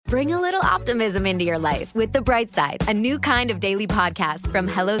Bring a little optimism into your life with The Bright Side, a new kind of daily podcast from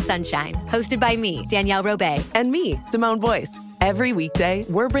Hello Sunshine, hosted by me, Danielle Robay. And me, Simone Boyce. Every weekday,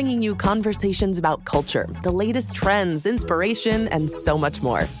 we're bringing you conversations about culture, the latest trends, inspiration, and so much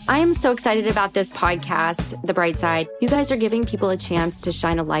more. I am so excited about this podcast, The Bright Side. You guys are giving people a chance to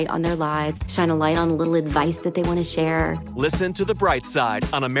shine a light on their lives, shine a light on a little advice that they want to share. Listen to The Bright Side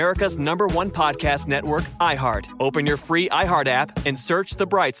on America's #1 podcast network, iHeart. Open your free iHeart app and search The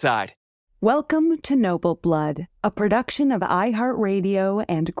Bright Side. Welcome to Noble Blood, a production of iHeartRadio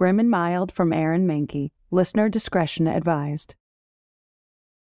and Grim and Mild from Aaron Mahnke. Listener discretion advised.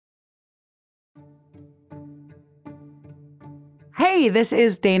 Hey, this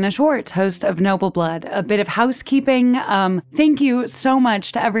is Dana Schwartz, host of Noble Blood. A bit of housekeeping. Thank you so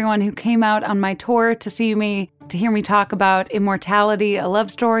much to everyone who came out on my tour to see me, to hear me talk about Immortality, a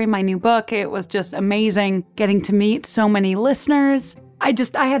love story, my new book. It was just amazing getting to meet so many listeners. I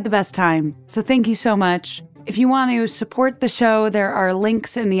had the best time. So thank you so much. If you want to support the show, there are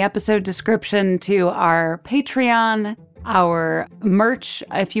links in the episode description to our Patreon, our merch,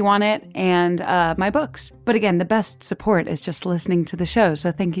 if you want it, and my books. But again, the best support is just listening to the show,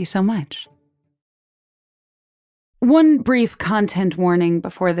 so thank you so much. One brief content warning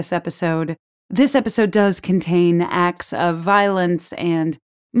before this episode. This episode does contain acts of violence and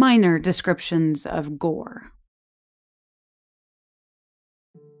minor descriptions of gore.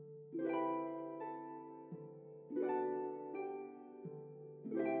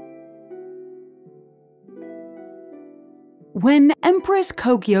 When Empress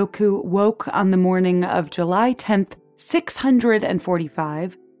Kogyoku woke on the morning of July 10th,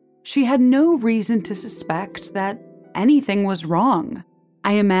 645, she had no reason to suspect that anything was wrong.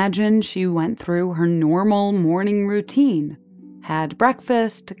 I imagine she went through her normal morning routine, had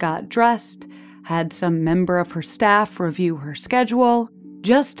breakfast, got dressed, had some member of her staff review her schedule.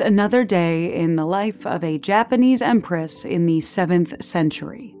 Just another day in the life of a Japanese empress in the 7th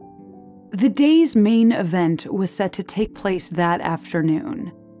century. The day's main event was set to take place that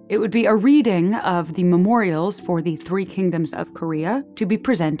afternoon. It would be a reading of the memorials for the 3 kingdoms of Korea to be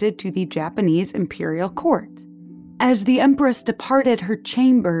presented to the Japanese imperial court. As the empress departed her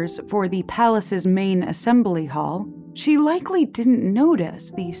chambers for the palace's main assembly hall, she likely didn't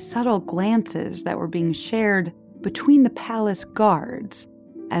notice the subtle glances that were being shared between the palace guards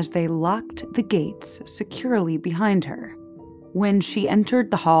as they locked the gates securely behind her. When she entered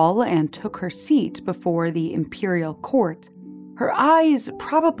the hall and took her seat before the imperial court, her eyes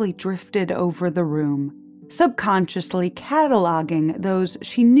probably drifted over the room, subconsciously cataloging those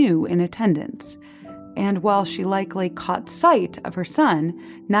she knew in attendance. And while she likely caught sight of her son,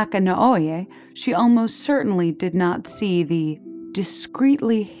 Naka Naoye, she almost certainly did not see the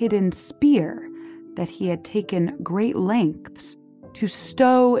discreetly hidden spear that he had taken great lengths to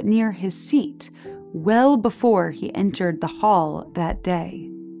stow near his seat well before he entered the hall that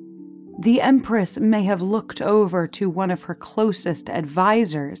day. The Empress may have looked over to one of her closest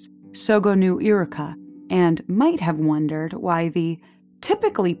advisors, Sogonu Iruka, and might have wondered why the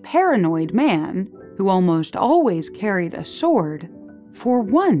typically paranoid man, who almost always carried a sword, for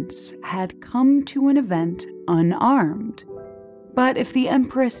once had come to an event unarmed. But if the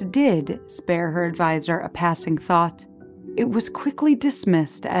Empress did spare her advisor a passing thought, it was quickly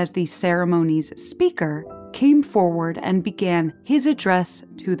dismissed as the ceremony's speaker came forward and began his address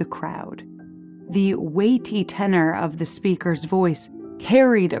to the crowd. The weighty tenor of the speaker's voice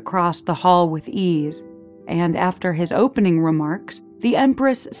carried across the hall with ease, and after his opening remarks, the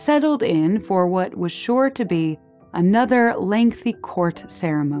Empress settled in for what was sure to be another lengthy court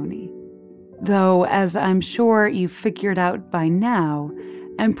ceremony. Though, as I'm sure you've figured out by now,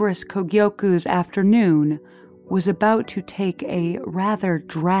 Empress Kogyoku's afternoon was about to take a rather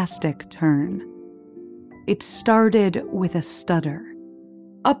drastic turn. It started with a stutter.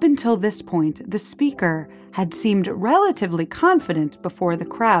 Up until this point, the speaker had seemed relatively confident before the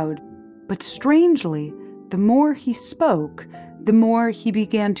crowd, but strangely, the more he spoke, the more he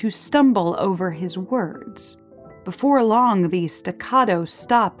began to stumble over his words. Before long, the staccato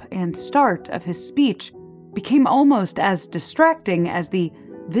stop and start of his speech became almost as distracting as the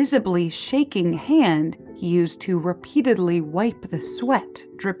visibly shaking hand he used to repeatedly wipe the sweat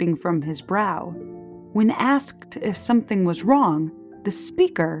dripping from his brow. When asked if something was wrong, the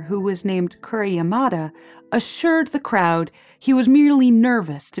speaker, who was named Kuriyamada, assured the crowd he was merely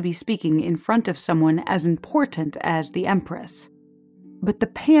nervous to be speaking in front of someone as important as the Empress. But the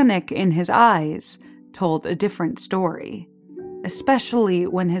panic in his eyes told a different story, especially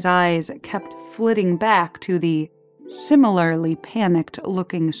when his eyes kept flitting back to the similarly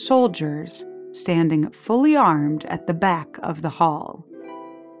panicked-looking soldiers standing fully armed at the back of the hall.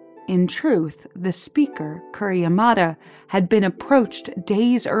 in truth, the speaker, Kuriyamada, had been approached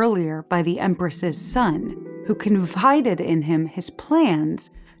days earlier by the Empress's son, who confided in him his plans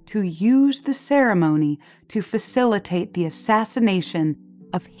to use the ceremony to facilitate the assassination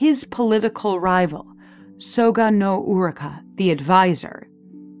of his political rival, Soga no Uraka, the advisor.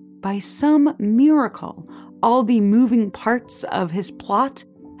 By some miracle, all the moving parts of his plot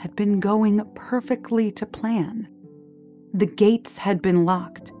had been going perfectly to plan. The gates had been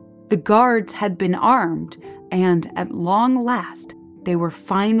locked, the guards had been armed, and at long last, they were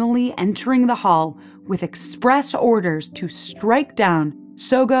finally entering the hall with express orders to strike down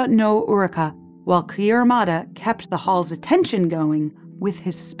Soga no Uraka while Kuriyamada kept the hall's attention going with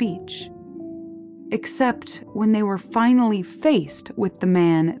his speech. Except when they were finally faced with the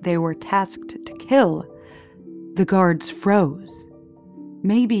man they were tasked to kill, the guards froze.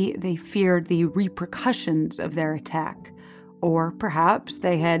 Maybe they feared the repercussions of their attack, or perhaps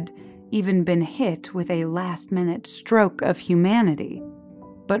they had even been hit with a last-minute stroke of humanity.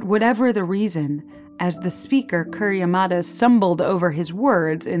 But whatever the reason, as the speaker Kuriyamada stumbled over his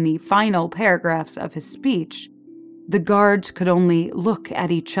words in the final paragraphs of his speech, the guards could only look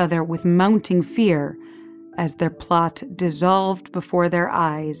at each other with mounting fear as their plot dissolved before their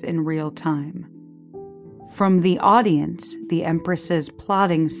eyes in real time. From the audience, the Empress's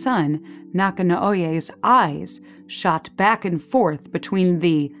plotting son, Nakano-Oye's eyes shot back and forth between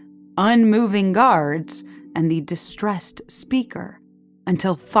the unmoving guards and the distressed speaker,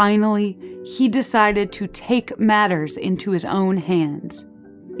 until finally he decided to take matters into his own hands.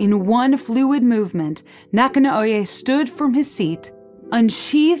 In one fluid movement, Nakano-Oye stood from his seat,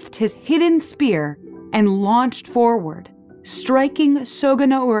 unsheathed his hidden spear, and launched forward, striking Soga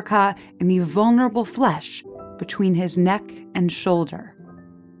no Uraka in the vulnerable flesh between his neck and shoulder.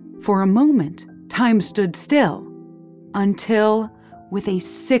 For a moment, time stood still, until, with a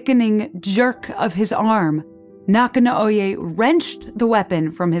sickening jerk of his arm, Nakano-Oye wrenched the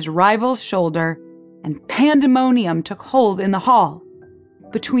weapon from his rival's shoulder, and pandemonium took hold in the hall.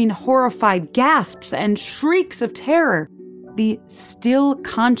 Between horrified gasps and shrieks of terror, the still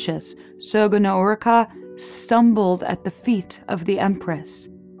conscious Soga no Uraka stumbled at the feet of the Empress.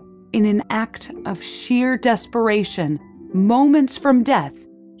 In an act of sheer desperation, moments from death,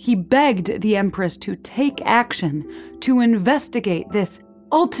 he begged the Empress to take action to investigate this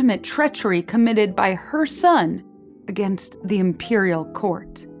ultimate treachery committed by her son against the imperial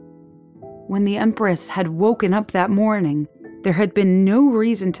court. When the Empress had woken up that morning, there had been no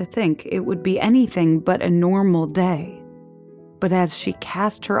reason to think it would be anything but a normal day. But as she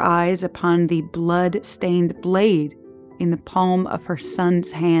cast her eyes upon the blood-stained blade in the palm of her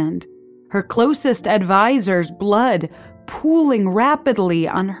son's hand, her closest advisor's blood pooling rapidly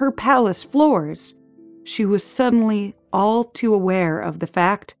on her palace floors, she was suddenly all too aware of the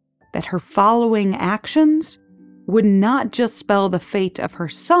fact that her following actions would not just spell the fate of her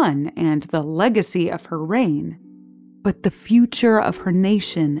son and the legacy of her reign, but the future of her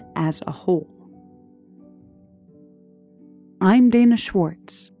nation as a whole. I'm Dana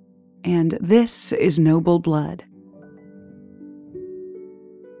Schwartz, and this is Noble Blood.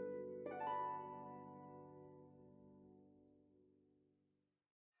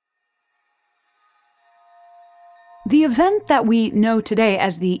 The event that we know today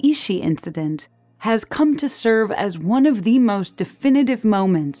as the Isshi Incident has come to serve as one of the most definitive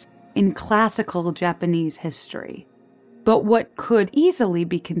moments in classical Japanese history. But what could easily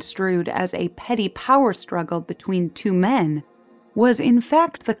be construed as a petty power struggle between two men was in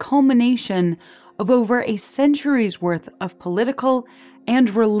fact the culmination of over a century's worth of political and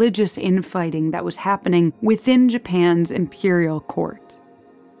religious infighting that was happening within Japan's imperial court.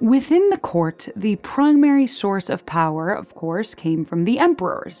 Within the court, the primary source of power, of course, came from the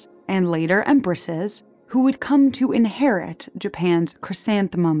emperors, and later empresses, who would come to inherit Japan's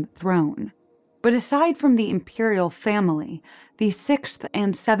chrysanthemum throne. But aside from the imperial family, the 6th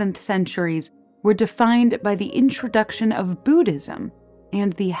and 7th centuries were defined by the introduction of Buddhism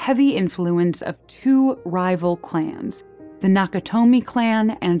and the heavy influence of two rival clans, the Nakatomi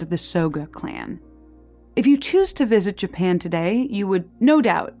clan and the Soga clan. If you choose to visit Japan today, you would no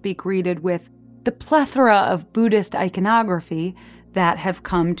doubt be greeted with the plethora of Buddhist iconography that have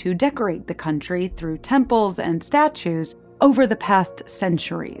come to decorate the country through temples and statues over the past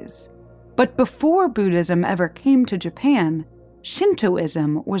centuries. But before Buddhism ever came to Japan,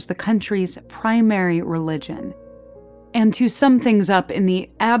 Shintoism was the country's primary religion. And to sum things up in the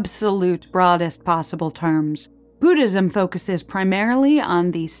absolute broadest possible terms, Buddhism focuses primarily on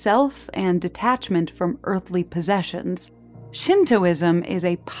the self and detachment from earthly possessions. Shintoism is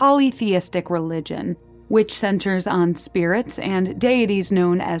a polytheistic religion which centers on spirits and deities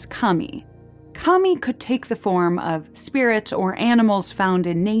known as kami. Kami could take the form of spirits or animals found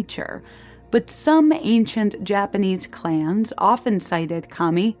in nature, but some ancient Japanese clans often cited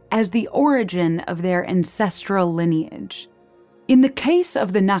kami as the origin of their ancestral lineage. In the case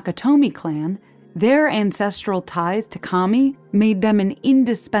of the Nakatomi clan, their ancestral ties to kami made them an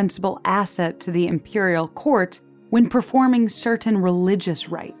indispensable asset to the imperial court when performing certain religious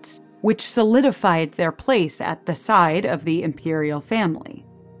rites, which solidified their place at the side of the imperial family.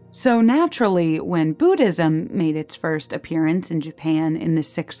 So naturally, when Buddhism made its first appearance in Japan in the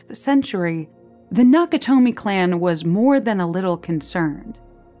 6th century, the Nakatomi clan was more than a little concerned.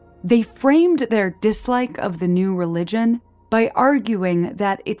 They framed their dislike of the new religion by arguing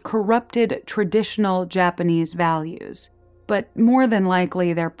that it corrupted traditional Japanese values, but more than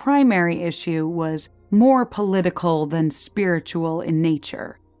likely their primary issue was more political than spiritual in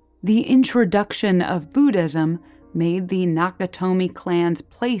nature. The introduction of Buddhism made the Nakatomi clan's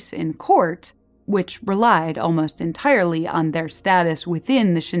place in court, which relied almost entirely on their status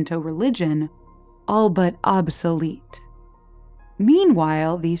within the Shinto religion, all but obsolete.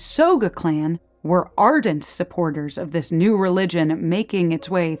 Meanwhile, the Soga clan were ardent supporters of this new religion making its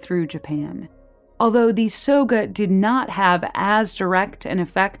way through Japan. Although the Soga did not have as direct an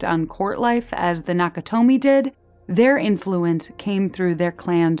effect on court life as the Nakatomi did, their influence came through their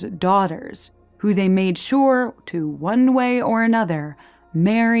clan's daughters, who they made sure to, one way or another,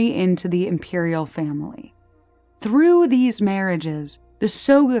 marry into the imperial family. Through these marriages, the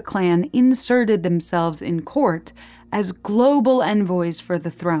Soga clan inserted themselves in court as global envoys for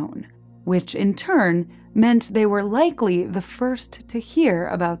the throne, which in turn meant they were likely the first to hear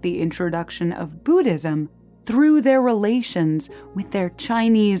about the introduction of Buddhism through their relations with their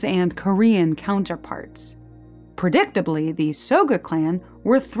Chinese and Korean counterparts. Predictably, the Soga clan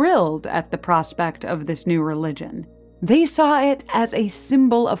were thrilled at the prospect of this new religion. They saw it as a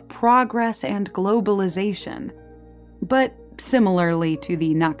symbol of progress and globalization. But similarly to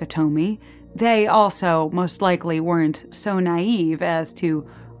the Nakatomi, they also most likely weren't so naive as to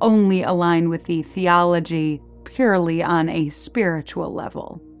only align with the theology purely on a spiritual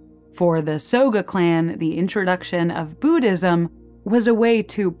level. For the Soga clan, the introduction of Buddhism was a way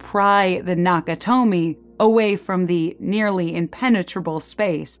to pry the Nakatomi away from the nearly impenetrable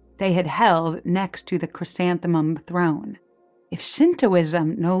space they had held next to the chrysanthemum throne. If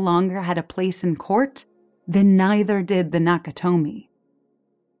Shintoism no longer had a place in court, then neither did the Nakatomi.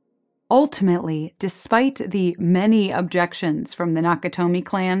 Ultimately, despite the many objections from the Nakatomi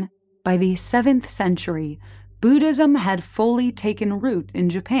clan, by the 7th century, Buddhism had fully taken root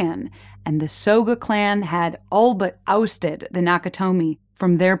in Japan, and the Soga clan had all but ousted the Nakatomi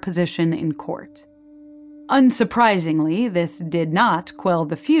from their position in court. Unsurprisingly, this did not quell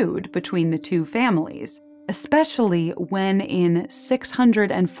the feud between the two families, especially when in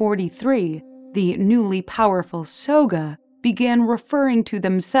 643, the newly powerful Soga began referring to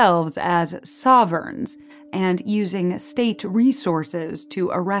themselves as sovereigns and using state resources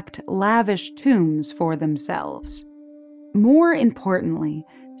to erect lavish tombs for themselves. More importantly,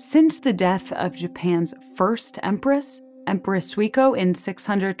 since the death of Japan's first empress, Empress Suiko, in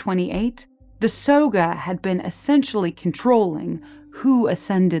 628, the Soga had been essentially controlling who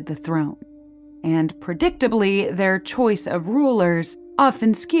ascended the throne. And predictably, their choice of rulers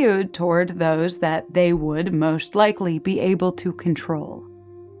often skewed toward those that they would most likely be able to control.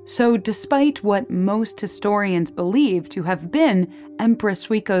 So despite what most historians believe to have been Empress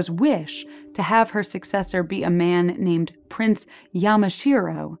Suiko's wish to have her successor be a man named Prince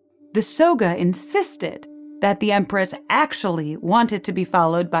Yamashiro, the Soga insisted that the empress actually wanted to be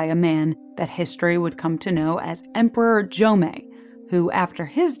followed by a man that history would come to know as Emperor Jomei, who after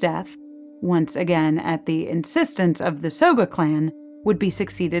his death, once again at the insistence of the Soga clan, would be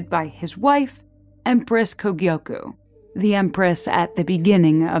succeeded by his wife, Empress Kogyoku, the empress at the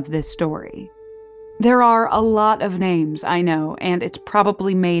beginning of this story. There are a lot of names, I know, and it's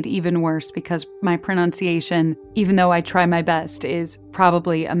probably made even worse because my pronunciation, even though I try my best, is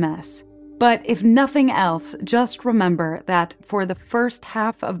probably a mess. But if nothing else, just remember that for the first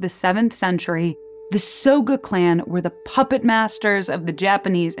half of the 7th century, the Soga clan were the puppet masters of the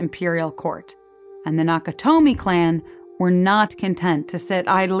Japanese imperial court, and the Nakatomi clan were not content to sit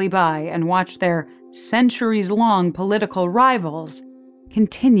idly by and watch their centuries-long political rivals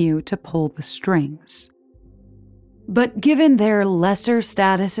continue to pull the strings. But given their lesser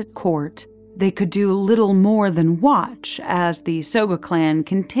status at court, they could do little more than watch as the Soga clan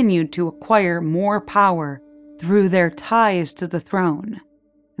continued to acquire more power through their ties to the throne.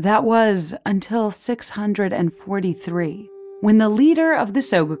 That was until 643, when the leader of the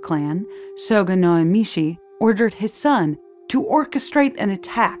Soga clan, Soga Noemishi, ordered his son to orchestrate an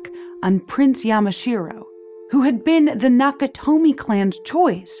attack on Prince Yamashiro, who had been the Nakatomi clan's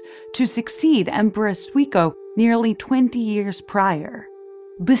choice to succeed Empress Suiko nearly 20 years prior.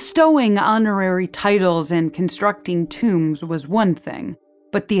 Bestowing honorary titles and constructing tombs was one thing,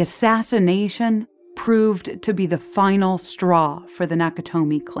 but the assassination proved to be the final straw for the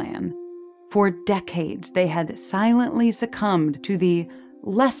Nakatomi clan. For decades, they had silently succumbed to the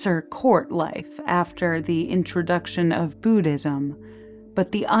lesser court life after the introduction of Buddhism,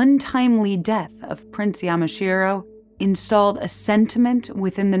 but the untimely death of Prince Yamashiro installed a sentiment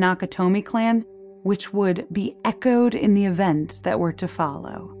within the Nakatomi clan which would be echoed in the events that were to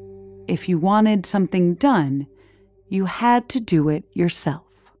follow. If you wanted something done, you had to do it yourself.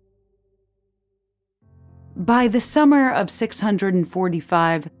 By the summer of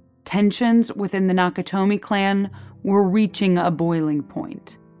 645, tensions within the Nakatomi clan were reaching a boiling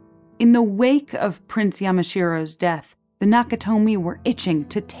point. In the wake of Prince Yamashiro's death, the Nakatomi were itching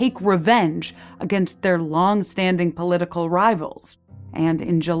to take revenge against their long-standing political rivals, and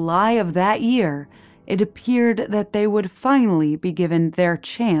in July of that year, it appeared that they would finally be given their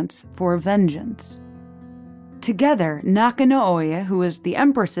chance for vengeance. Together, Nakano-Oya, who was the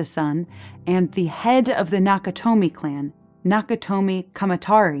Empress's son, and the head of the Nakatomi clan, Nakatomi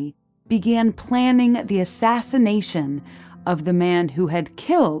Kamatari, began planning the assassination of the man who had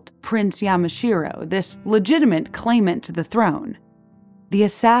killed Prince Yamashiro, this legitimate claimant to the throne. The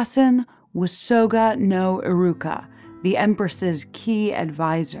assassin was Soga no Iruka, the Empress's key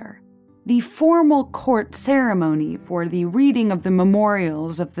advisor. The formal court ceremony for the reading of the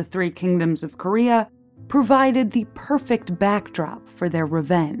memorials of the three kingdoms of Korea provided the perfect backdrop for their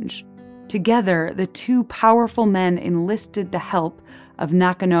revenge. Together, the two powerful men enlisted the help of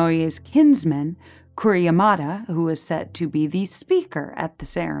Nakano-Oya's kinsman, Kuriyamada, who was set to be the speaker at the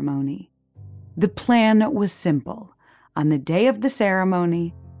ceremony. The plan was simple. On the day of the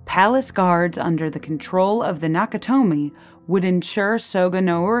ceremony, palace guards under the control of the Nakatomi would ensure Soga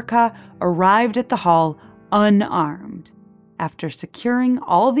no Iruka arrived at the hall unarmed. After securing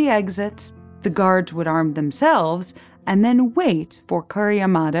all the exits, the guards would arm themselves and then wait for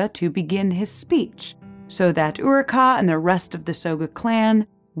Kuriyamada to begin his speech, so that Iruka and the rest of the Soga clan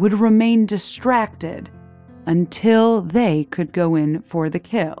would remain distracted until they could go in for the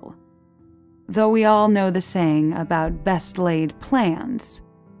kill. Though we all know the saying about best-laid plans.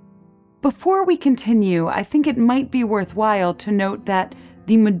 Before we continue, I think it might be worthwhile to note that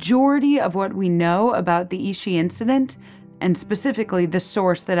the majority of what we know about the Isshi Incident, and specifically the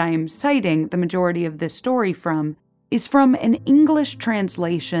source that I am citing the majority of this story from, is from an English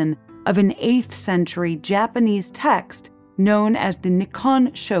translation of an 8th century Japanese text known as the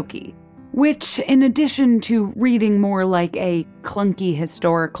Nikon Shoki, which, in addition to reading more like a clunky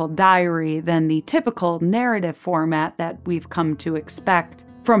historical diary than the typical narrative format that we've come to expect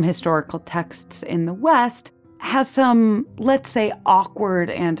from historical texts in the West, has some, let's say, awkward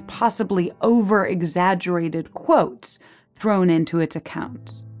and possibly over-exaggerated quotes thrown into its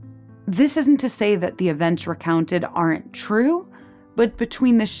accounts. This isn't to say that the events recounted aren't true, but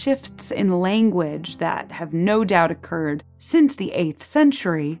between the shifts in language that have no doubt occurred since the 8th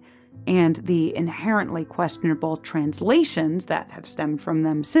century and the inherently questionable translations that have stemmed from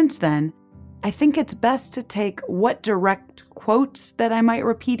them since then, I think it's best to take what direct quotes that I might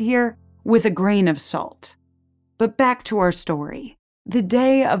repeat here with a grain of salt. But back to our story. The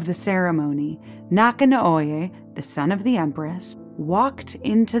day of the ceremony, Nakano-Oya, the son of the Empress, walked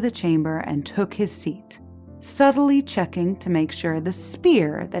into the chamber and took his seat, subtly checking to make sure the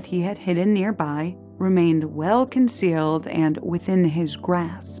spear that he had hidden nearby remained well concealed and within his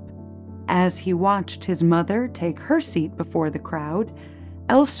grasp. As he watched his mother take her seat before the crowd,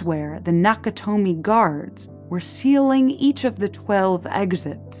 elsewhere the Nakatomi guards were sealing each of the 12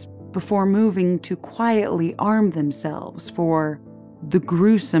 exits before moving to quietly arm themselves for the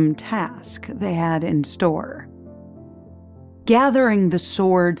gruesome task they had in store. Gathering the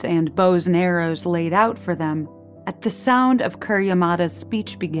swords and bows and arrows laid out for them, at the sound of Kuriyamada's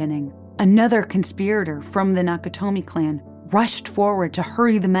speech beginning, another conspirator from the Nakatomi clan rushed forward to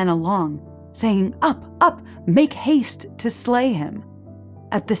hurry the men along, saying, "Up, up, make haste to slay him."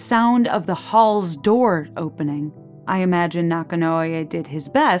 At the sound of the hall's door opening, I imagine Nakano-Oya did his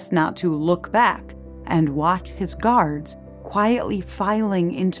best not to look back and watch his guards quietly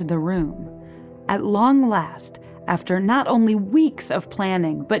filing into the room. At long last, after not only weeks of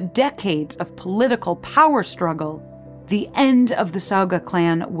planning, but decades of political power struggle, the end of the Soga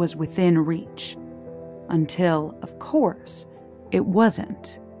clan was within reach. Until, of course, it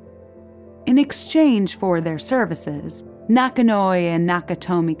wasn't. In exchange for their services, Nakanoe and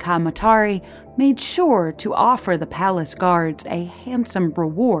Nakatomi Kamatari made sure to offer the palace guards a handsome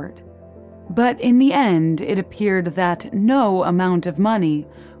reward. But in the end, it appeared that no amount of money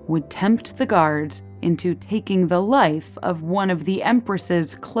would tempt the guards into taking the life of one of the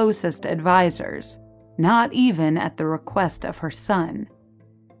Empress's closest advisors, not even at the request of her son.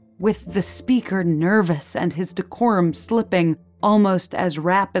 With the speaker nervous and his decorum slipping almost as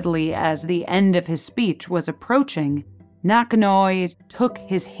rapidly as the end of his speech was approaching, Nakanoe took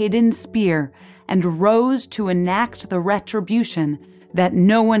his hidden spear and rose to enact the retribution that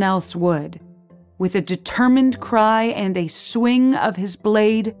no one else would. With a determined cry and a swing of his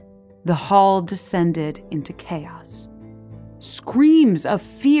blade, the hall descended into chaos. Screams of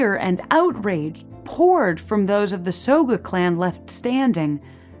fear and outrage poured from those of the Soga clan left standing,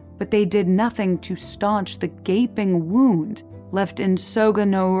 but they did nothing to staunch the gaping wound left in Soga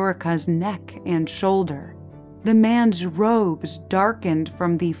no Urika's neck and shoulder. The man's robes darkened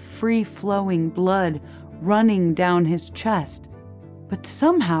from the free-flowing blood running down his chest, but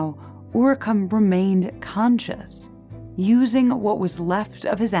somehow Urika remained conscious. Using what was left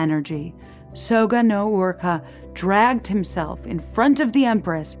of his energy, Soga no Urika dragged himself in front of the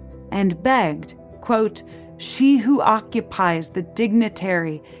Empress and begged, quote, "She who occupies the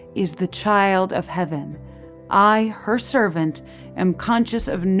dignitary is the child of heaven. I, her servant, am conscious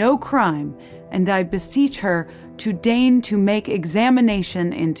of no crime, and I beseech her to deign to make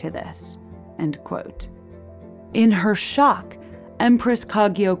examination into this." End quote. In her shock, Empress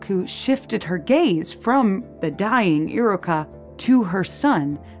Kagyoku shifted her gaze from the dying Iruka to her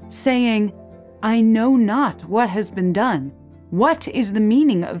son, saying, "I know not what has been done. What is the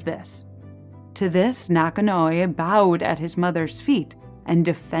meaning of this?" To this, Nakanoe bowed at his mother's feet and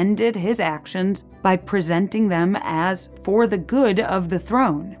defended his actions by presenting them as for the good of the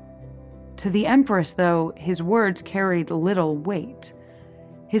throne. To the Empress, though, his words carried little weight.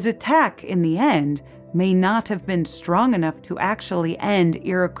 His attack, in the end, may not have been strong enough to actually end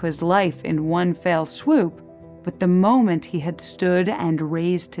Iroquois' life in one fell swoop, but the moment he had stood and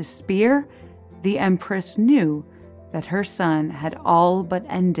raised his spear, the Empress knew that her son had all but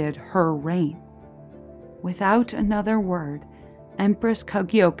ended her reign. Without another word, Empress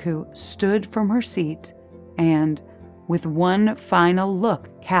Kagyoku stood from her seat and, with one final look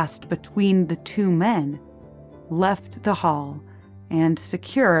cast between the two men, left the hall and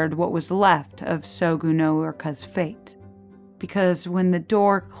secured what was left of Soga no Urika's fate. Because when the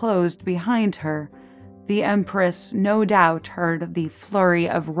door closed behind her, the Empress no doubt heard the flurry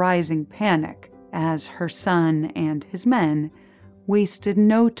of rising panic as her son and his men wasted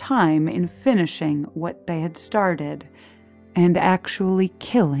no time in finishing what they had started and actually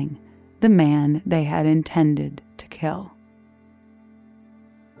killing the man they had intended to kill.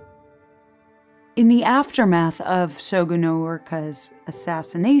 In the aftermath of Soga no Urika's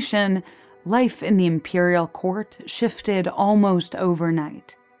assassination, life in the imperial court shifted almost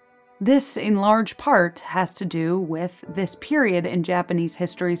overnight. This, in large part, has to do with this period in Japanese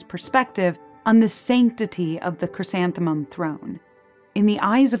history's perspective on the sanctity of the chrysanthemum throne. In the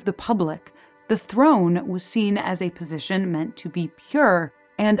eyes of the public, the throne was seen as a position meant to be pure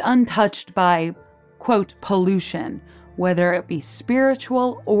and untouched by, quote, pollution, whether it be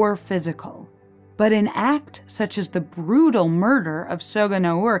spiritual or physical. But an act such as the brutal murder of Soga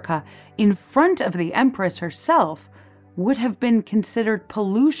no Urika in front of the Empress herself would have been considered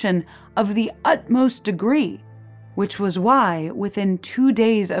pollution of the utmost degree, which was why, within 2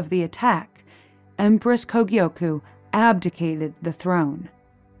 days of the attack, Empress Kogyoku abdicated the throne.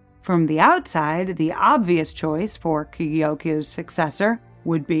 From the outside, the obvious choice for Kogyoku's successor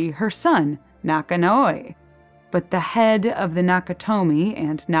would be her son, Nakanoe. But the head of the Nakatomi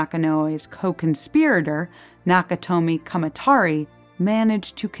and Nakanoe's co-conspirator, Nakatomi Kamatari,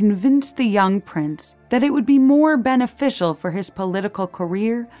 managed to convince the young prince that it would be more beneficial for his political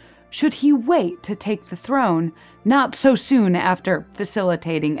career should he wait to take the throne not so soon after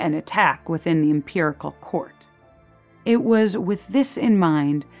facilitating an attack within the imperial court. It was with this in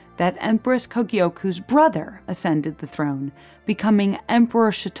mind that Empress Kogyoku's brother ascended the throne, becoming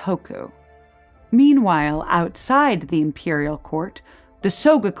Emperor Shotoku. Meanwhile, outside the imperial court, the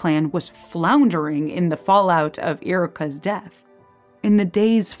Soga clan was floundering in the fallout of Iruka's death. In the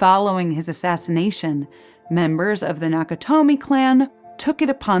days following his assassination, members of the Nakatomi clan took it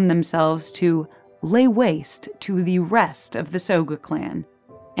upon themselves to lay waste to the rest of the Soga clan,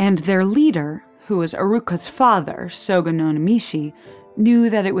 and their leader, who was Iruka's father, Soga no Namishi, knew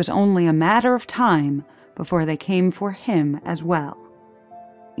that it was only a matter of time before they came for him as well.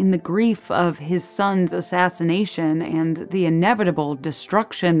 In the grief of his son's assassination and the inevitable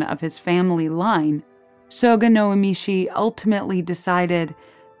destruction of his family line, Soga no Emishi ultimately decided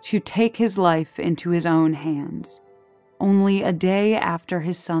to take his life into his own hands. Only a day after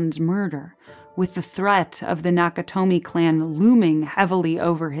his son's murder, with the threat of the Nakatomi clan looming heavily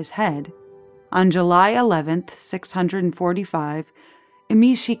over his head, on July 11th, 645,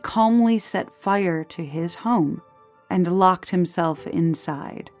 Emishi calmly set fire to his home and locked himself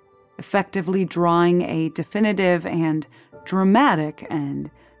inside, effectively drawing a definitive and dramatic end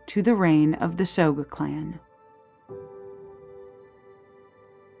to the reign of the Soga clan.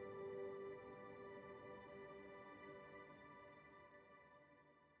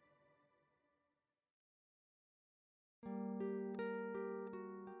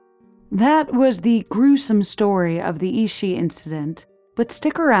 That was the gruesome story of the Isshi Incident, but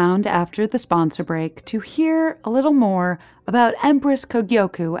stick around after the sponsor break to hear a little more about Empress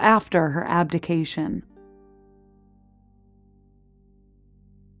Kogyoku after her abdication.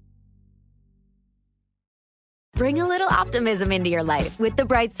 Bring a little optimism into your life with The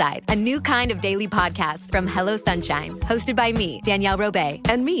Bright Side, a new kind of daily podcast from Hello Sunshine, hosted by me, Danielle Robay.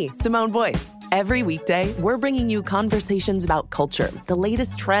 And me, Simone Boyce. Every weekday, we're bringing you conversations about culture, the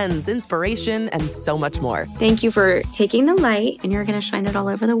latest trends, inspiration, and so much more. Thank you for taking the light, and you're going to shine it all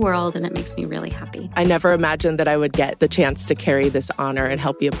over the world, and it makes me really happy. I never imagined that I would get the chance to carry this honor and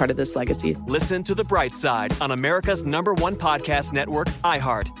help be a part of this legacy. Listen to The Bright Side on America's #1 podcast network,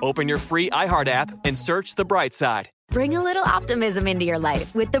 iHeart. Open your free iHeart app and search The Bright Side. Bring a little optimism into your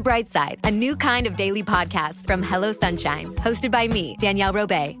life with The Bright Side, a new kind of daily podcast from Hello Sunshine, hosted by me, Danielle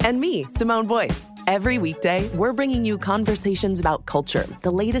Robay. And me, Simone Boyce. Every weekday, we're bringing you conversations about culture,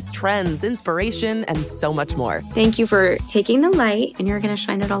 the latest trends, inspiration, and so much more. Thank you for taking the light, and you're going to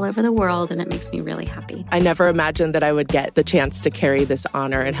shine it all over the world, and it makes me really happy. I never imagined that I would get the chance to carry this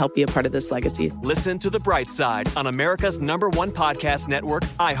honor and help be a part of this legacy. Listen to The Bright Side on America's #1 podcast network,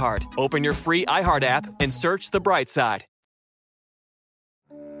 iHeart. Open your free iHeart app and search The Bright Side.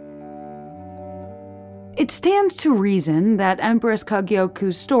 It stands to reason that Empress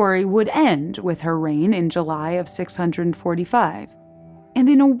Kogyoku's story would end with her reign in July of 645. And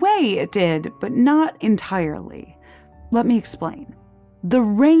in a way it did, but not entirely. Let me explain. The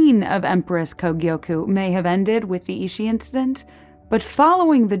reign of Empress Kogyoku may have ended with the Isshi Incident, but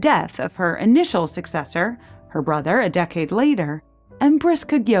following the death of her initial successor, her brother, a decade later, Empress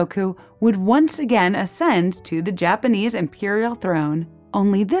Kogyoku would once again ascend to the Japanese imperial throne,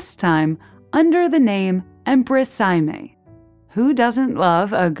 only this time under the name Empress Saimei. Who doesn't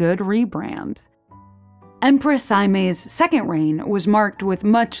love a good rebrand? Empress Saimei's second reign was marked with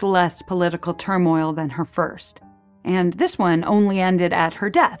much less political turmoil than her first, and this one only ended at her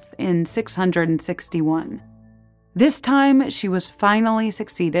death in 661. This time, she was finally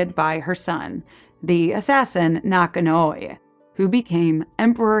succeeded by her son, the assassin Nakanoe, who became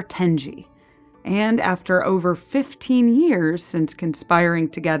Emperor Tenji. And after over 15 years since conspiring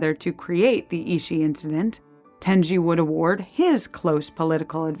together to create the Isshi Incident, Tenji would award his close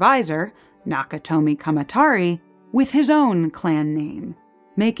political advisor, Nakatomi Kamatari, with his own clan name,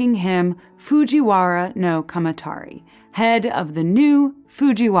 making him Fujiwara no Kamatari, head of the new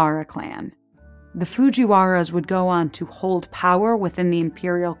Fujiwara clan. The Fujiwaras would go on to hold power within the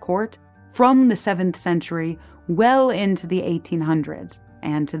imperial court from the 7th century well into the 1800s,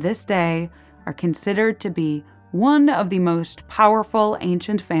 and to this day are considered to be one of the most powerful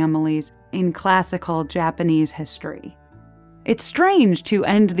ancient families in classical Japanese history. It's strange to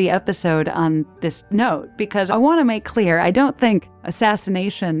end the episode on this note because I want to make clear I don't think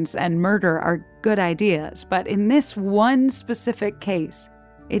assassinations and murder are good ideas, but in this one specific case,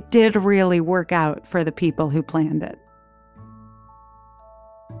 it did really work out for the people who planned it.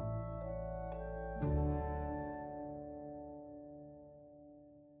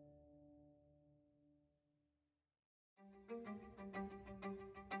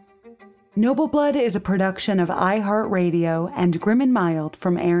 Noble Blood is a production of iHeartRadio and Grim and Mild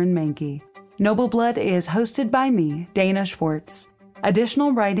from Aaron Mahnke. Noble Blood is hosted by me, Dana Schwartz.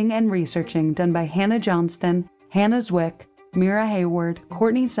 Additional writing and researching done by Hannah Johnston, Hannah Zwick, Mira Hayward,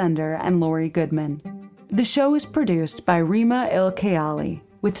 Courtney Sender, and Lori Goodman. The show is produced by Rima Il-Kayali,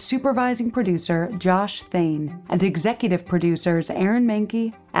 with supervising producer Josh Thane and executive producers Aaron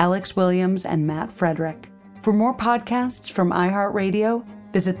Mahnke, Alex Williams, and Matt Frederick. For more podcasts from iHeartRadio,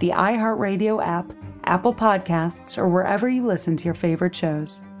 visit the iHeartRadio app, Apple Podcasts, or wherever you listen to your favorite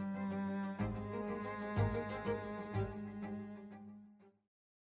shows.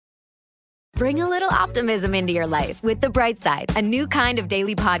 Bring a little optimism into your life with The Bright Side, a new kind of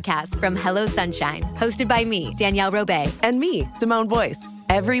daily podcast from Hello Sunshine, hosted by me, Danielle Robay. And me, Simone Boyce.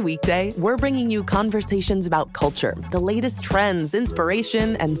 Every weekday, we're bringing you conversations about culture, the latest trends,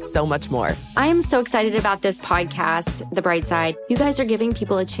 inspiration, and so much more. I am so excited about this podcast, The Bright Side. You guys are giving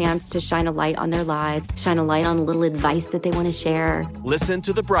people a chance to shine a light on their lives, shine a light on a little advice that they want to share. Listen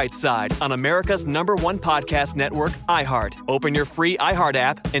to The Bright Side on America's #1 podcast network, iHeart. Open your free iHeart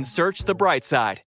app and search The Bright Side.